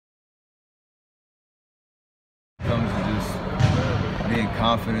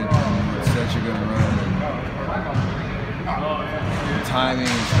confident in what sets you're going to run, and timing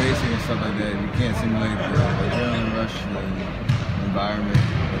and spacing and stuff like that. You can't simulate the adrenaline rush, the environment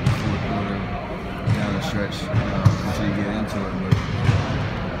of the fourth quarter down the stretch until you get into it. But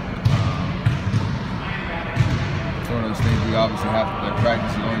it's one of those things we obviously have to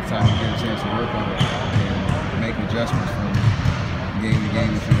practice. The only time you get a chance to work on it and make adjustments from game to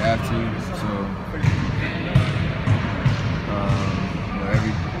game if you have to. So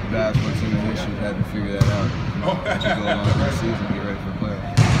every basketball team in history had to figure that out as you go along through the season and get ready for the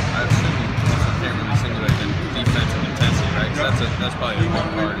playoffs. I can't really simulate the defensive intensity, right? Because that's probably the one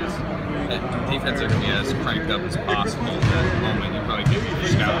part is that defense can be as cranked up as possible at that moment. You probably get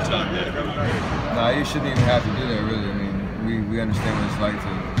scout team there. No, you shouldn't even have to do that, really. I mean, we understand what it's like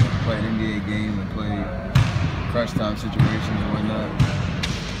to play an NBA game and play crunch time situations and whatnot.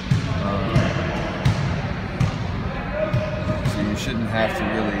 So you shouldn't have to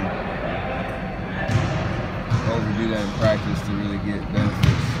really overdo that in practice to really get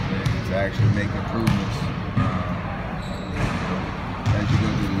benefits and to actually make improvements as you go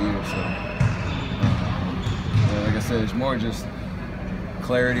through the year. So, like I said, it's more just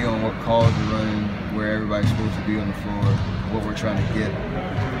clarity on what calls we're running, where everybody's supposed to be on the floor, what we're trying to get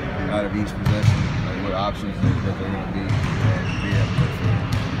out of each possession, like what options that they're going to be, and be able to play for.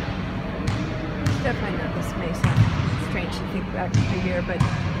 Definitely not. This may sound strange to think back a year, but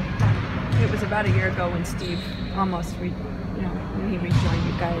it was about a year ago when Steve almost, when he rejoined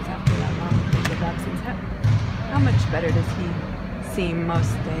you guys after that long period of absence. How much better does he seem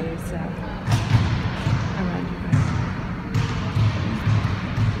most days around you guys?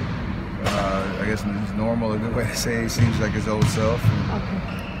 I guess it's normal, a good way to say it. He seems like his old self. And, okay.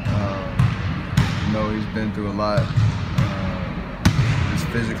 He's been through a lot, just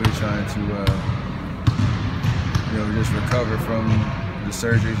physically trying to, just recover from the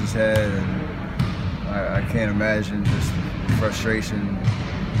surgeries he's had, and I can't imagine just the frustration,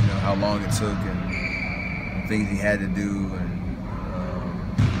 how long it took and things he had to do, and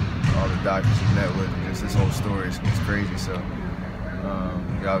all the doctors he met with, and just this whole story is crazy. So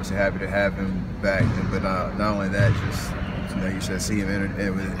you're obviously happy to have him back, but not only that, just like you said, see him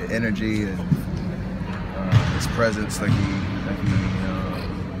with energy and his presence like he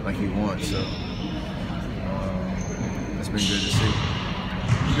wants. So it's been good to see.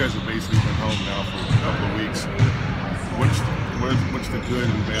 You guys have basically been home now for a couple of weeks. What's the good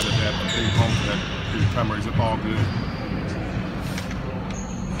and bad of that? Being home for that period of time, or is it all good?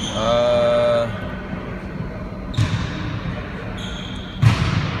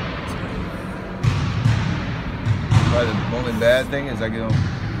 Probably the only bad thing is I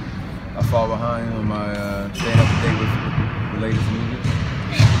fall behind on my staying up to date with the latest movies.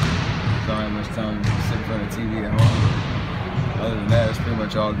 So I don't have much time to sit in front of TV at home. Other than that, it's pretty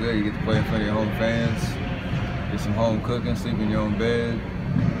much all good. You get to play in front of your home fans, get some home cooking, sleep in your own bed,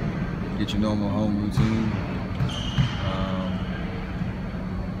 get your normal home routine.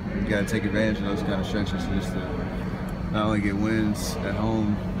 You got to take advantage of those kind of stretches just to not only get wins at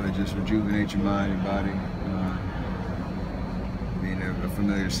home, but just rejuvenate your mind and body. Being in a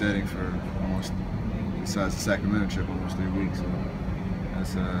familiar setting for almost, besides the Sacramento trip, almost 3 weeks.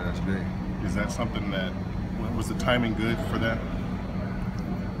 So that's big. Is that something that, was the timing good for that?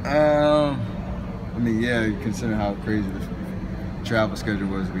 I mean, yeah, considering how crazy the travel schedule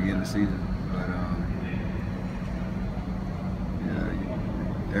was at the beginning of the season. But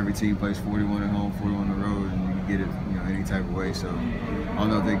yeah, every team plays 41 at home, 41 on the road, and you can get it, any type of way. So I don't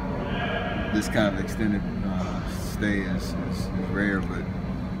know if this kind of extended stay is rare, but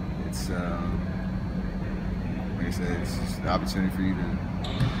it's like I said, it's just an opportunity for you to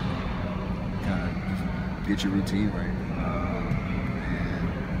kind of get your routine right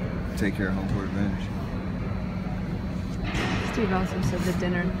and take care of home court advantage. Steve also said the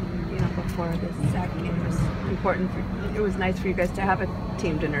dinner, before the Sac game was important. It was nice for you guys to have a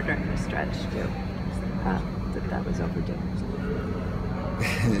team dinner during the stretch too. That was overdue.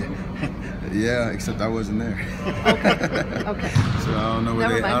 Yeah, except I wasn't there. Okay. So I don't know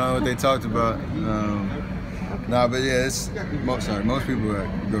what they talked about. Okay. Nah, but yeah, most people that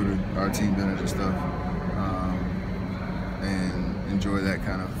go to our team dinners and stuff and enjoy that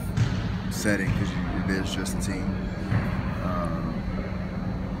kind of setting because you're there as just a team.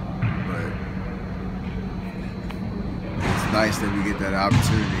 But it's nice that we get that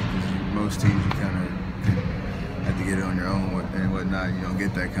opportunity because most teams you kind of have to get it on your own and whatnot. You don't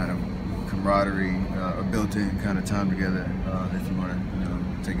get that kind of camaraderie or built-in kind of time together if you want to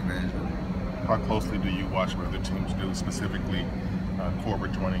take advantage of it. How closely do you watch what other teams do, specifically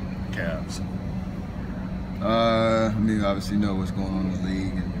Corbett joining Cavs? I mean, obviously know what's going on in the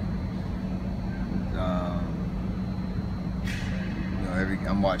league, and you know,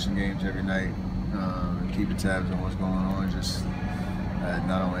 I'm watching games every night, keeping tabs on what's going on. Just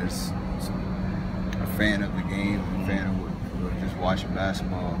not only as a fan of the game, a fan of just watching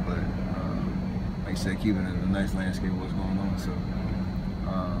basketball, but like I said, keeping a nice landscape of what's going on. So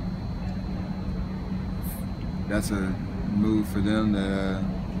that's a move for them that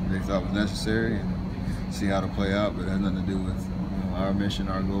they thought was necessary, and see how to play out, but it has nothing to do with our mission,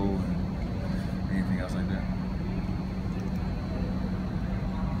 our goal, and anything else like that.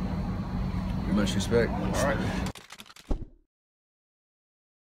 Much respect. All right.